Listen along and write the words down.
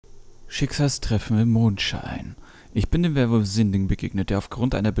Schicksalstreffen im Mondschein. Ich bin dem Werwolf Sinding begegnet, der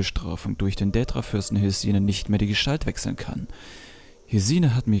aufgrund einer Bestrafung durch den Dädra-Fürsten Hesine nicht mehr die Gestalt wechseln kann.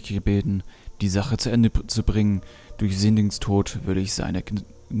 Hesine hat mich gebeten, die Sache zu Ende zu bringen. Durch Sindings Tod würde ich seine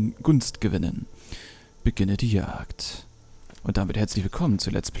Gunst gewinnen. Beginne die Jagd. Und damit herzlich willkommen zu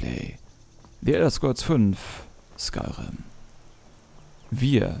Let's Play The Elder Scrolls 5 Skyrim.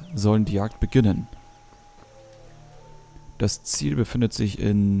 Wir sollen die Jagd beginnen. Das Ziel befindet sich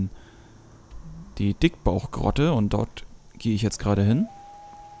in die Dickbauchgrotte und dort gehe ich jetzt gerade hin.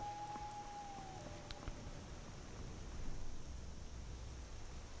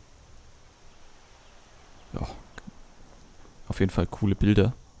 Ja, auf jeden Fall coole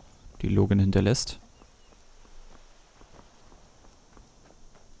Bilder, die Logan hinterlässt.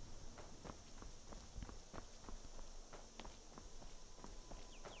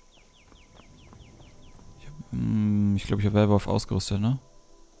 Ich glaube, ich habe Werwolf ausgerüstet, ne?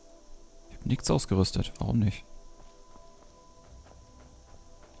 Ich habe nichts ausgerüstet. Warum nicht?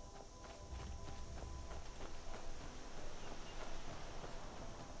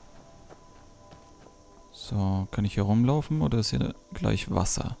 So, kann ich hier rumlaufen oder ist hier gleich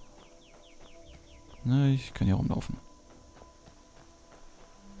Wasser? Ne, ich kann hier rumlaufen.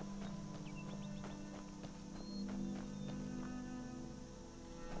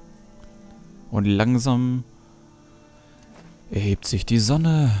 Und langsam erhebt sich die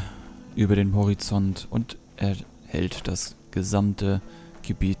Sonne über den Horizont und erhält das gesamte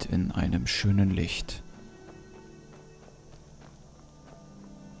Gebiet in einem schönen Licht.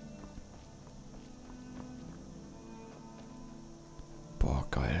 Boah,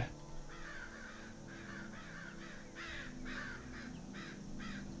 geil.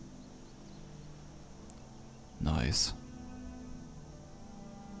 Nice.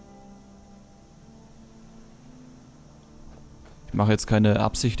 Ich mache jetzt keine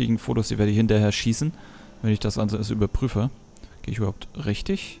absichtlichen Fotos, die werde ich hinterher schießen, wenn ich das Ganze erst überprüfe. Gehe ich überhaupt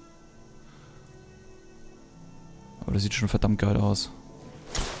richtig? Aber das sieht schon verdammt geil aus.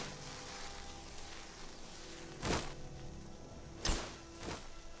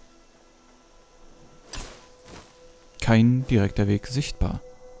 Kein direkter Weg sichtbar.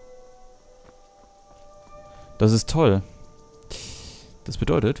 Das ist toll. Das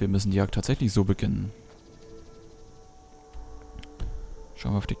bedeutet, wir müssen die Jagd tatsächlich so beginnen.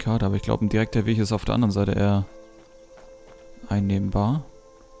 Schauen wir auf die Karte, aber ich glaube, ein direkter Weg ist auf der anderen Seite eher einnehmbar.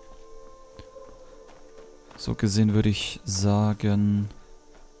 So gesehen würde ich sagen,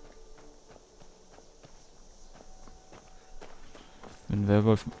 mit dem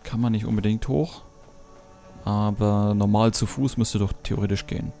Werwolf kann man nicht unbedingt hoch, aber normal zu Fuß müsste doch theoretisch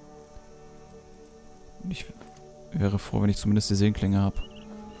gehen. Ich wäre froh, wenn ich zumindest die Sehnklinge habe.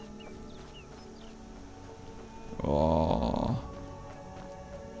 Oh.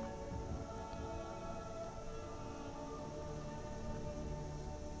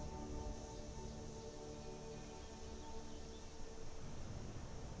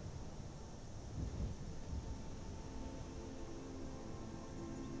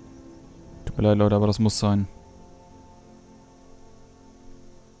 Tut mir leid, Leute, aber das muss sein.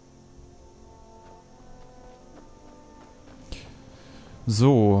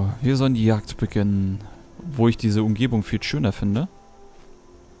 So, wir sollen die Jagd beginnen. Wo ich diese Umgebung viel schöner finde.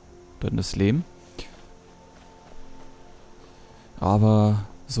 Dann das Lehm. Aber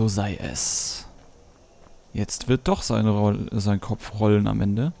so sei es. Jetzt wird doch sein Kopf rollen am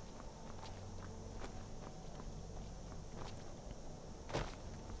Ende.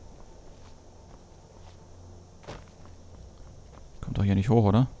 Kommt doch hier nicht hoch,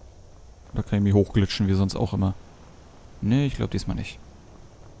 oder? Oder kann ich mich hochglitschen, wie sonst auch immer? Nee, ich glaube diesmal nicht.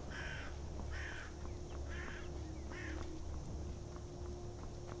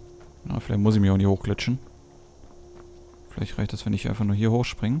 Na, vielleicht muss ich mich auch nicht hochglitschen. Vielleicht reicht das, wenn ich einfach nur hier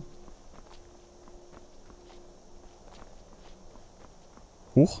hochspringe.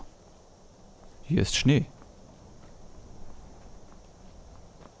 Hoch? Hier ist Schnee.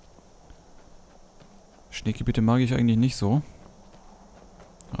 Schneegebiete mag ich eigentlich nicht so.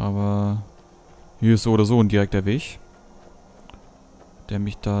 Aber hier ist so oder so ein direkter Weg, der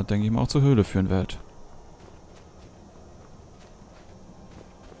mich da, denke ich mal, auch zur Höhle führen wird.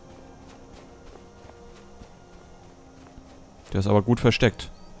 Der ist aber gut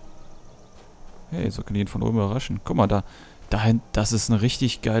versteckt. Hey, so kann ich ihn von oben überraschen. Guck mal, das ist ein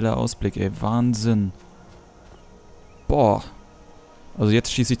richtig geiler Ausblick, ey. Wahnsinn. Boah. Also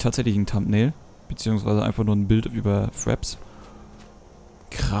jetzt schieße ich tatsächlich ein Thumbnail. Beziehungsweise einfach nur ein Bild über Fraps.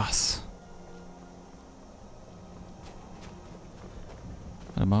 Krass.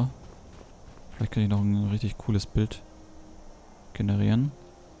 Warte mal. Vielleicht kann ich noch ein richtig cooles Bild generieren.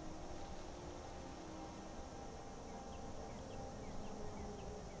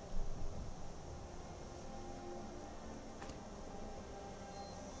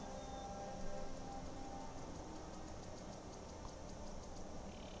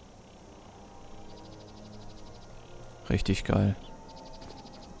 Richtig geil.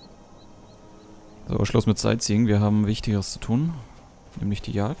 So, Schluss mit Sightseeing. Wir haben Wichtigeres zu tun. Nämlich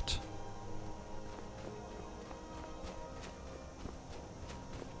die Jagd.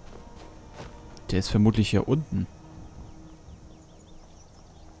 Der ist vermutlich hier unten.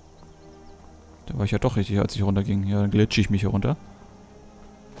 Da war ich ja doch richtig, als ich runterging. Ja, dann glitsche ich mich hier runter.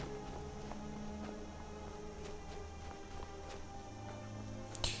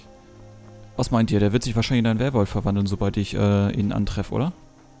 Was meint ihr? Der wird sich wahrscheinlich in einen Werwolf verwandeln, sobald ich ihn antreffe, oder?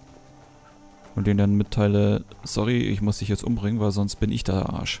 Und den dann mitteile, sorry, ich muss dich jetzt umbringen, weil sonst bin ich der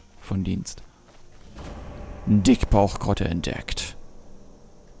Arsch von Dienst. Dickbauchgrotte entdeckt.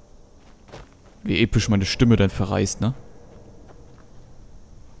 Wie episch meine Stimme dann verreißt, ne?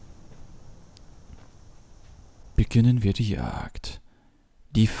 Beginnen wir die Jagd.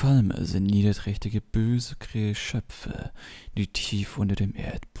 Die Falme sind niederträchtige, böse Geschöpfe, die tief unter dem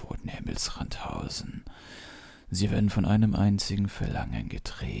Erdbodenhimmelsrand hausen. Sie werden von einem einzigen Verlangen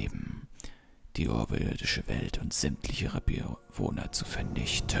getrieben, die oberirdische Welt und sämtliche ihrer Bewohner zu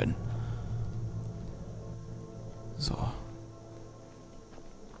vernichten. So.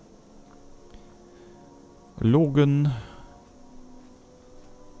 Logen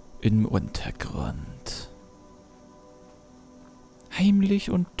im Untergrund. Heimlich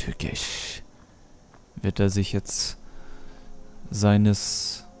und tückisch wird er sich jetzt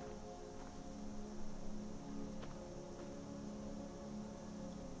seines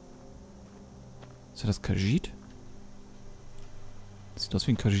Ist das Khajiit? Sieht aus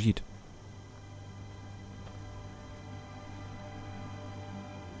wie ein Khajiit.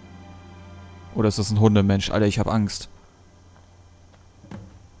 Oder ist das ein Hundemensch? Alter, ich hab Angst.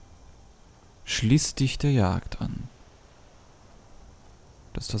 Schließ dich der Jagd an.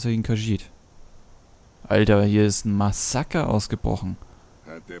 Das ist tatsächlich ein Khajiit. Alter, hier ist ein Massaker ausgebrochen.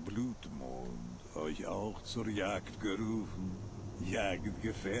 Hat der Blutmond euch auch zur Jagd gerufen?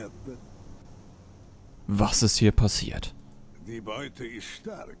 Jagdgefährte? Was ist hier passiert? Die Beute ist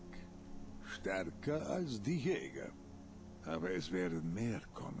stark. Stärker als die Jäger. Aber es werden mehr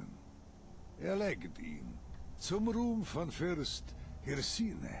kommen. Erlegt ihn. Zum Ruhm von Fürst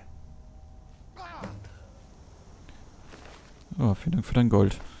Hirsine. Oh, vielen Dank für dein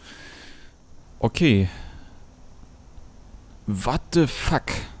Gold. Okay. What the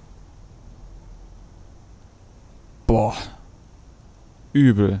fuck? Boah.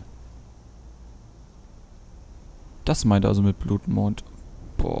 Übel. Das meint er also mit Blutmond.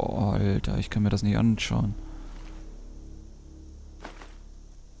 Boah, Alter, ich kann mir das nicht anschauen.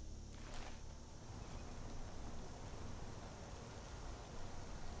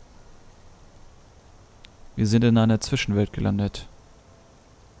 Wir sind in einer Zwischenwelt gelandet,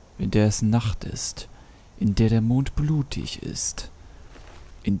 in der es Nacht ist, in der der Mond blutig ist,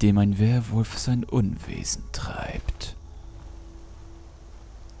 in dem ein Werwolf sein Unwesen treibt.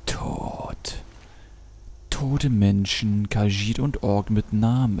 Tod. Tote Menschen, Khajiit und Ork mit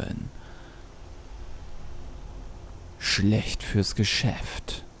Namen. Schlecht fürs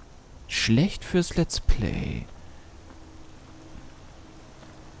Geschäft. Schlecht fürs Let's Play.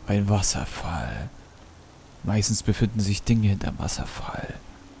 Ein Wasserfall. Meistens befinden sich Dinge hinterm Wasserfall.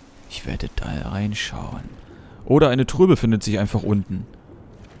 Ich werde da reinschauen. Oder eine Truhe befindet sich einfach unten.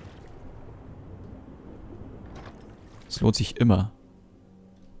 Es lohnt sich immer.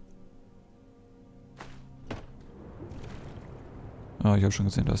 Ah, ich habe schon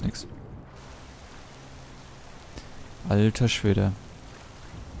gesehen, da ist nichts. Alter Schwede.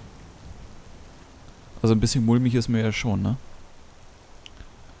 Also ein bisschen mulmig ist mir ja schon, ne?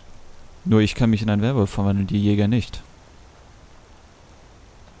 Nur ich kann mich in einen Werwolf verwandeln, die Jäger nicht.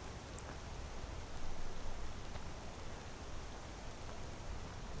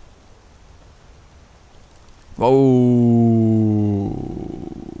 Wow.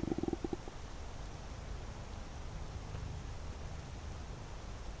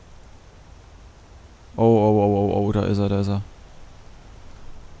 Oh, da ist er, da ist er.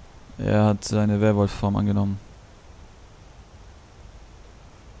 Er hat seine Werwolf-Form angenommen.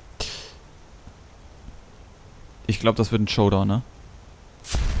 Ich glaube, das wird ein Showdown, ne?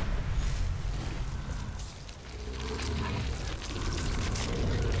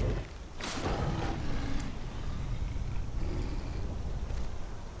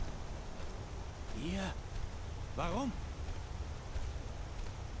 Hier? Warum?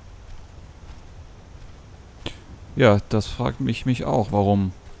 Ja, das fragt mich auch.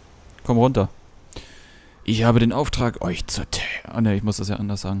 Warum? Komm runter. Ich habe den Auftrag, euch zu töten. Oh ne, ich muss das ja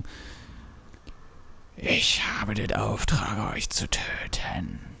anders sagen. Ich habe den Auftrag, euch zu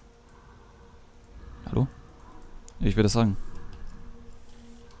töten. Hallo? Ich will das sagen.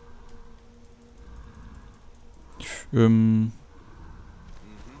 Ich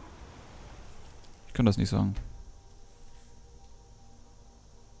kann das nicht sagen.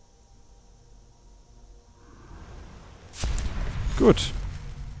 Gut.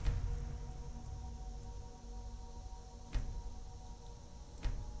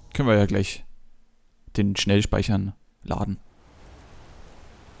 Können wir ja gleich den Schnellspeichern laden.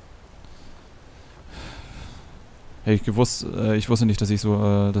 Hey, ich wusste nicht, dass ich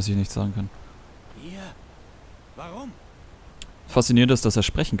nichts sagen kann. Hier? Warum? Faszinierend ist, dass er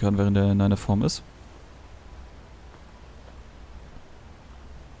sprechen kann, während er in einer Form ist.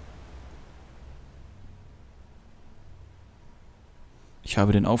 Ich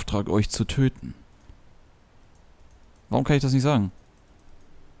habe den Auftrag, euch zu töten. Warum kann ich das nicht sagen?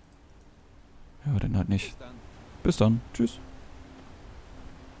 Ja, dann halt nicht. Bis dann. Tschüss.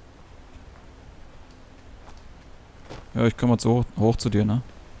 Ja, ich komme mal hoch zu dir, ne?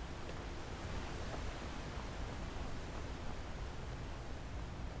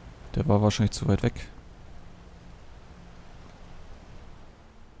 Der war wahrscheinlich zu weit weg.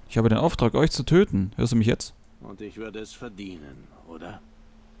 Ich habe den Auftrag, euch zu töten. Hörst du mich jetzt? Und ich würde es verdienen, oder?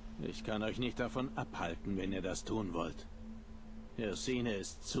 Ich kann euch nicht davon abhalten, wenn ihr das tun wollt. Hirsine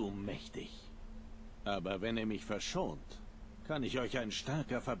ist zu mächtig. Aber wenn ihr mich verschont, kann ich euch ein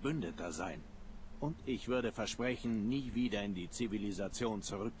starker Verbündeter sein. Und ich würde versprechen, nie wieder in die Zivilisation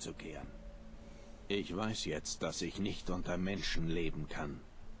zurückzukehren. Ich weiß jetzt, dass ich nicht unter Menschen leben kann.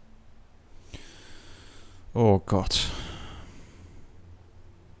 Oh Gott.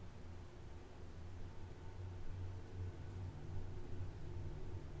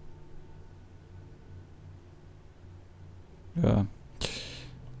 Ja.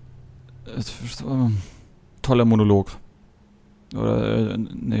 Toller Monolog. Oder,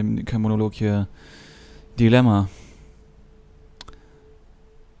 nee, kein Monolog hier. Dilemma.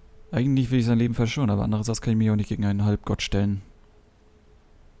 Eigentlich will ich sein Leben verschonen, aber andererseits kann ich mich auch nicht gegen einen Halbgott stellen.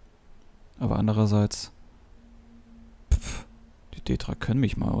 Aber andererseits... Pff, die Tetra können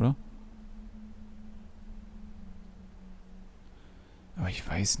mich mal, oder? Aber ich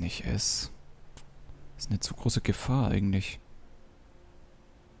weiß nicht, es ist eine zu große Gefahr eigentlich.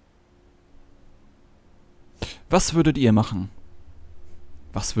 Was würdet ihr machen?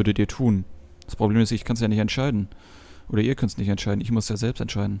 Was würdet ihr tun? Das Problem ist, ich kann es ja nicht entscheiden. Oder ihr könnt es nicht entscheiden. Ich muss ja selbst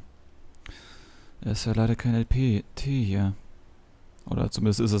entscheiden. Es ist ja leider kein LPT hier. Oder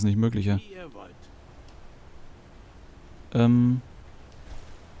zumindest ist das nicht möglich, ja. Wie ihr wollt.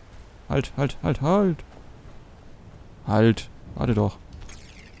 Halt. Halt. Warte doch.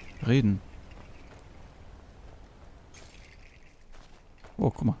 Reden. Oh,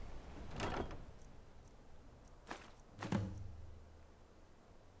 guck mal.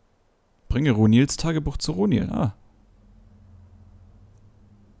 Bringe Ronils Tagebuch zu Ronil. Ah.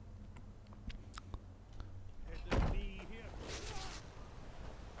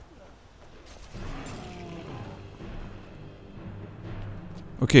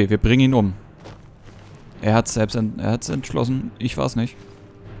 Okay, wir bringen ihn um. Er hat's entschlossen. Ich war's nicht.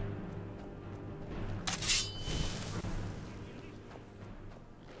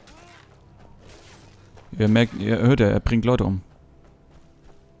 Ihr merkt, ihr hört, er bringt Leute um.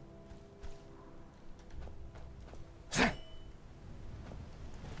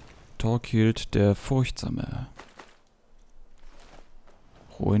 Torkild der Furchtsame.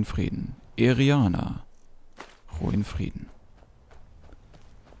 Ruhe in Frieden. Eriana. Ruhe in Frieden.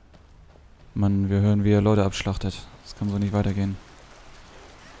 Mann, wir hören, wie er Leute abschlachtet. Das kann so nicht weitergehen.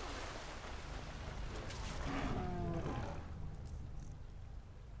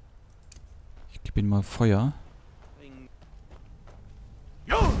 Ich gebe ihm mal Feuer.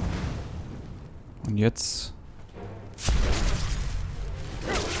 Und jetzt...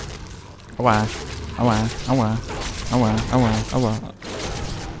 Aua, aua, aua, aua, aua, aua.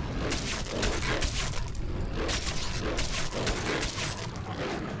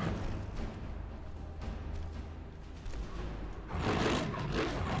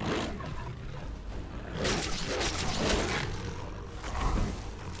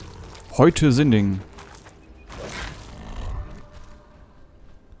 Heute Sinding.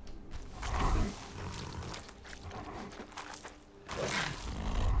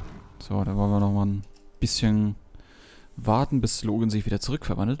 So, da wollen wir noch mal ein bisschen warten, bis Logan sich wieder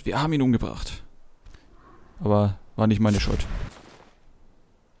zurückverwandelt. Wir haben ihn umgebracht. Aber war nicht meine Schuld.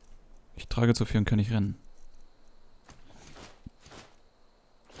 Ich trage zu viel und kann nicht rennen.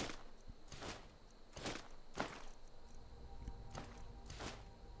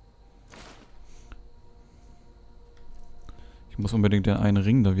 Ich muss unbedingt den einen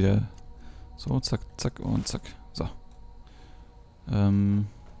Ring da wieder... So, zack, zack und zack. So.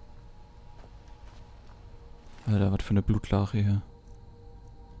 Alter, was für eine Blutlache hier.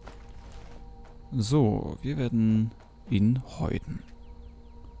 So, wir werden ihn häuten.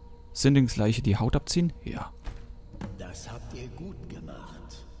 Sindings Leiche die Haut abziehen? Ja. Das habt ihr gut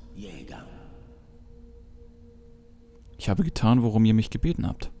gemacht, Jäger. Ich habe getan, worum ihr mich gebeten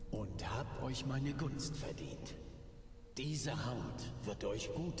habt. Und habt euch meine Gunst verdient. Diese Haut wird euch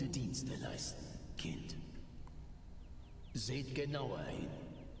gute Dienste leisten, Kind. Seht genauer hin.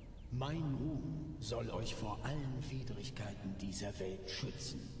 Mein Ruhm soll euch vor allen Widrigkeiten dieser Welt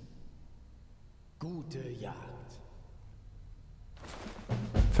schützen. Gute Jagd.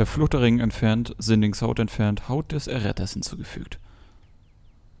 Verfluchter Ring entfernt, Sindings Haut entfernt, Haut des Erretters hinzugefügt.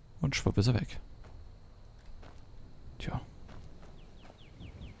 Und schwupp ist er weg. Tja.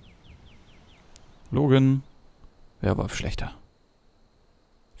 Logan. Werwolf schlechter.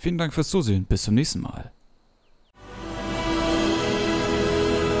 Vielen Dank fürs Zusehen. Bis zum nächsten Mal.